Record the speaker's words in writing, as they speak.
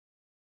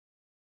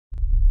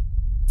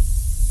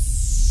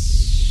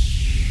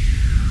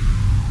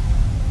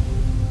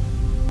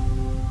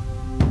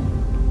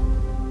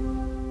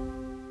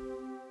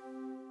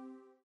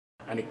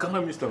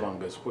economist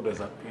among us. What does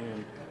that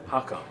mean?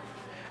 How come?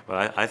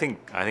 Well, I think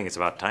it's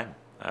about time.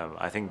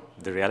 I think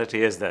the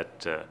reality is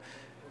that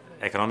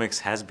economics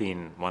has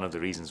been one of the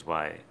reasons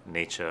why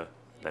nature,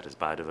 that is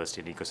biodiversity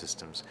and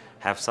ecosystems,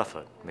 have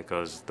suffered,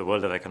 because the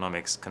world of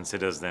economics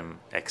considers them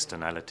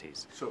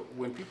externalities. So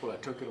when people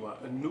are talking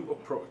about a new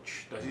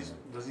approach,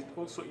 does it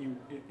also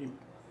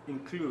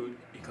include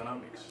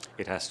economics?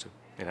 It has to.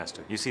 It has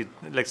to. You see,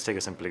 let's take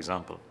a simple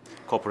example.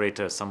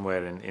 Corporator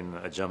somewhere in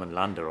a German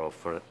lander, or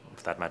for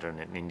that matter in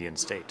an Indian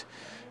state,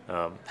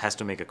 has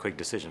to make a quick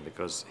decision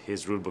because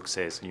his rule book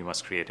says you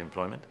must create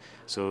employment.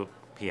 So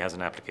he has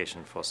an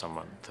application for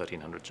someone,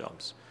 1,300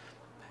 jobs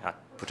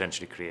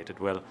potentially created.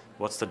 Well,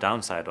 what's the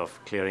downside of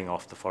clearing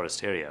off the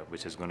forest area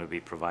which is going to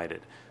be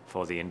provided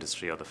for the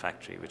industry or the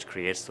factory which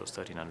creates those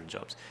 1,300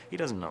 jobs? He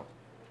doesn't know.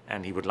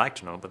 And he would like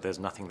to know, but there's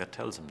nothing that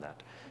tells him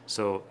that.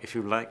 So if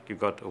you like, you've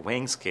got a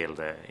weighing scale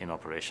there in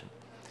operation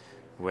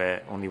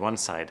where only one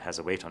side has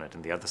a weight on it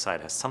and the other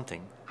side has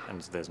something,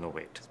 and there's no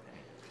weight.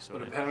 So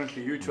but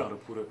apparently you're trying to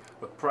put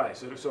a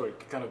price, sorry,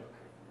 kind of,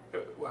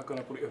 how can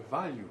I put it, a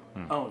value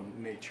on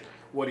nature.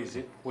 What is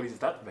it? What is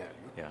that value?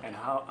 Yeah. And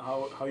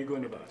how are you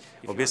going about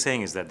it? What we're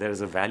saying is that there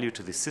is a value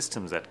to the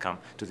systems that come,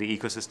 to the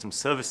ecosystem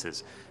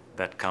services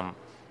that come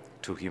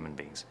to human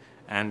beings.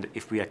 And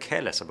if we are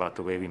careless about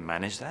the way we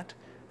manage that,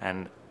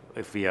 and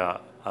if we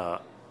are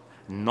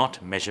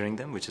not measuring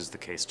them, which is the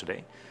case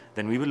today,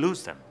 then we will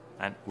lose them.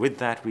 And with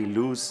that, we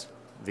lose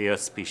the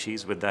Earth's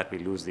species, with that we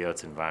lose the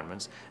Earth's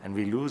environments, and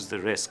we lose the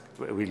risk,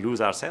 we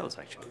lose ourselves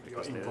actually.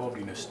 You're involved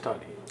in a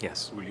study.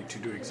 Yes. Really to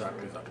do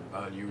exactly that,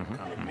 value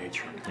kind of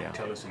nature. Yeah.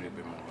 Tell us a little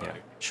bit more about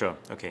it. Sure,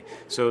 okay.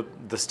 So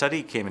the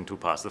study came in two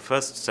parts. The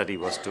first study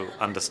was to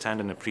understand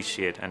and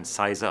appreciate and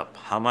size up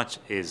how much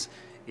is,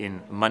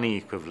 in money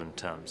equivalent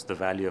terms, the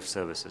value of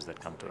services that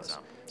come to us.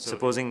 So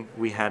supposing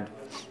we had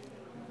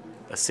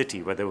a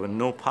city where there were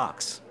no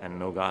parks and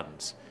no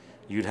gardens,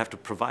 you'd have to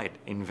provide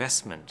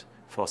investment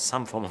for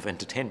some form of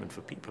entertainment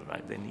for people,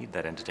 right? They need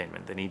that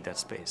entertainment, they need that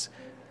space.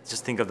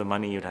 Just think of the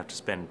money you'd have to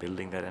spend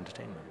building that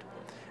entertainment.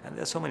 And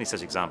there are so many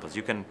such examples.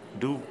 You can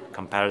do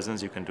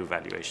comparisons, you can do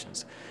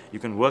valuations. You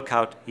can work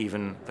out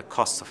even the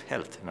costs of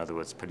health, in other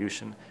words,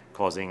 pollution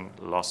causing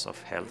loss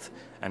of health,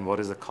 and what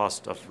is the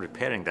cost of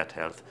repairing that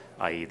health,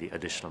 i.e. the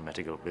additional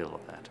medical bill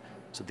of that.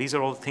 So these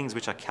are all things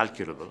which are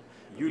calculable.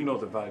 You know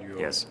the value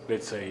Yes. of,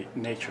 let's say,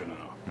 nature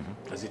now.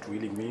 Does it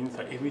really mean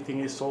that everything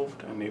is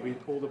solved and maybe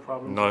all the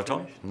problems Not are at all,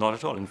 finished? not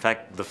at all. In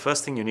fact, the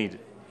first thing you need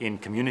in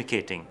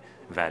communicating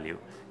value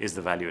is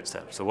the value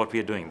itself. So what we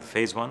are doing,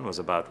 phase one was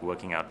about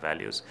working out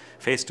values.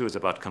 Phase two is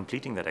about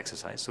completing that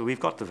exercise. So we've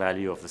got the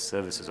value of the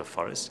services of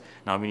forests.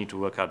 Now we need to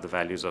work out the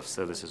values of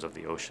services of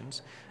the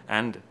oceans.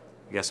 And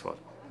guess what?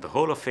 The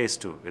whole of phase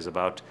two is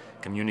about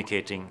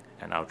communicating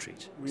and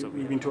outreach.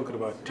 We've been talking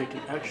about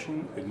taking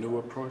action, a new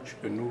approach,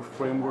 a new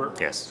framework.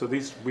 Yes. So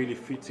this really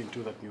fits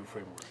into that new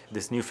framework.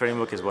 This new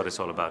framework is what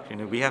it's all about. You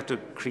know, we have to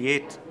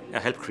create,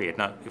 help create.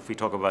 Now, if we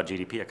talk about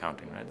GDP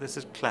accounting, right, this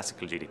is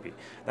classical GDP.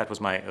 That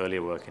was my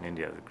earlier work in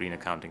India, the Green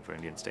Accounting for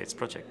Indian States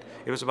project.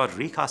 It was about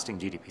recasting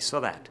GDP so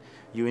that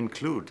you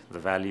include the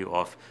value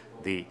of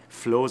the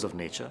flows of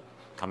nature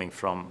coming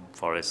from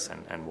forests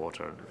and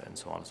water and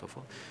so on and so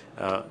forth.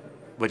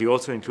 But you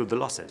also include the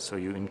losses. So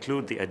you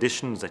include the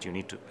additions that you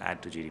need to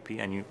add to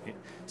GDP, and you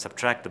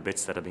subtract the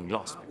bits that are being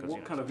lost.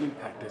 What kind of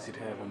impact does it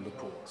have on the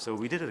poor? So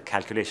we did a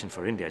calculation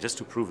for India, just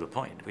to prove the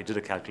point. We did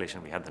a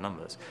calculation, we had the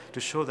numbers,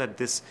 to show that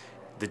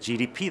the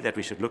GDP that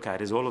we should look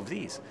at is all of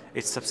these.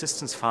 It's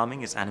subsistence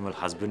farming, it's animal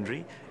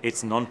husbandry,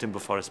 it's non-timber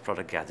forest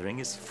product gathering,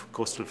 it's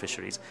coastal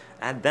fisheries.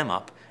 Add them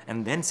up,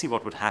 and then see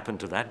what would happen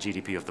to that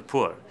GDP of the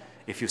poor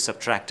if you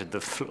subtracted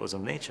the flows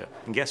of nature.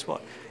 And guess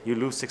what? You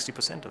lose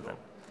 60% of them.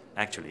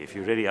 Actually, if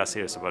you really are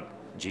serious about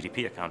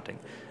GDP accounting,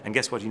 and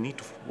guess what, you need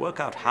to work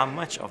out how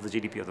much of the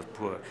GDP of the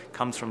poor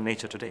comes from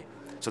nature today.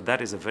 So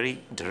that is a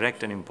very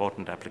direct and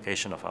important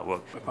application of our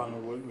work. A final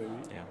word, maybe?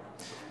 Yeah.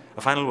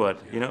 A final word,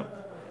 you know,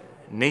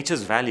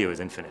 nature's value is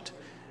infinite,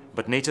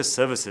 but nature's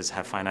services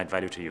have finite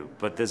value to you.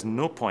 But there's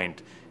no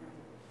point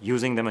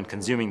using them and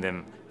consuming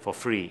them for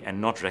free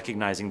and not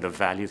recognizing the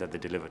value that they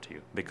deliver to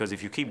you. Because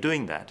if you keep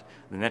doing that,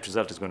 the net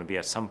result is going to be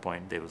at some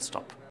point they will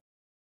stop.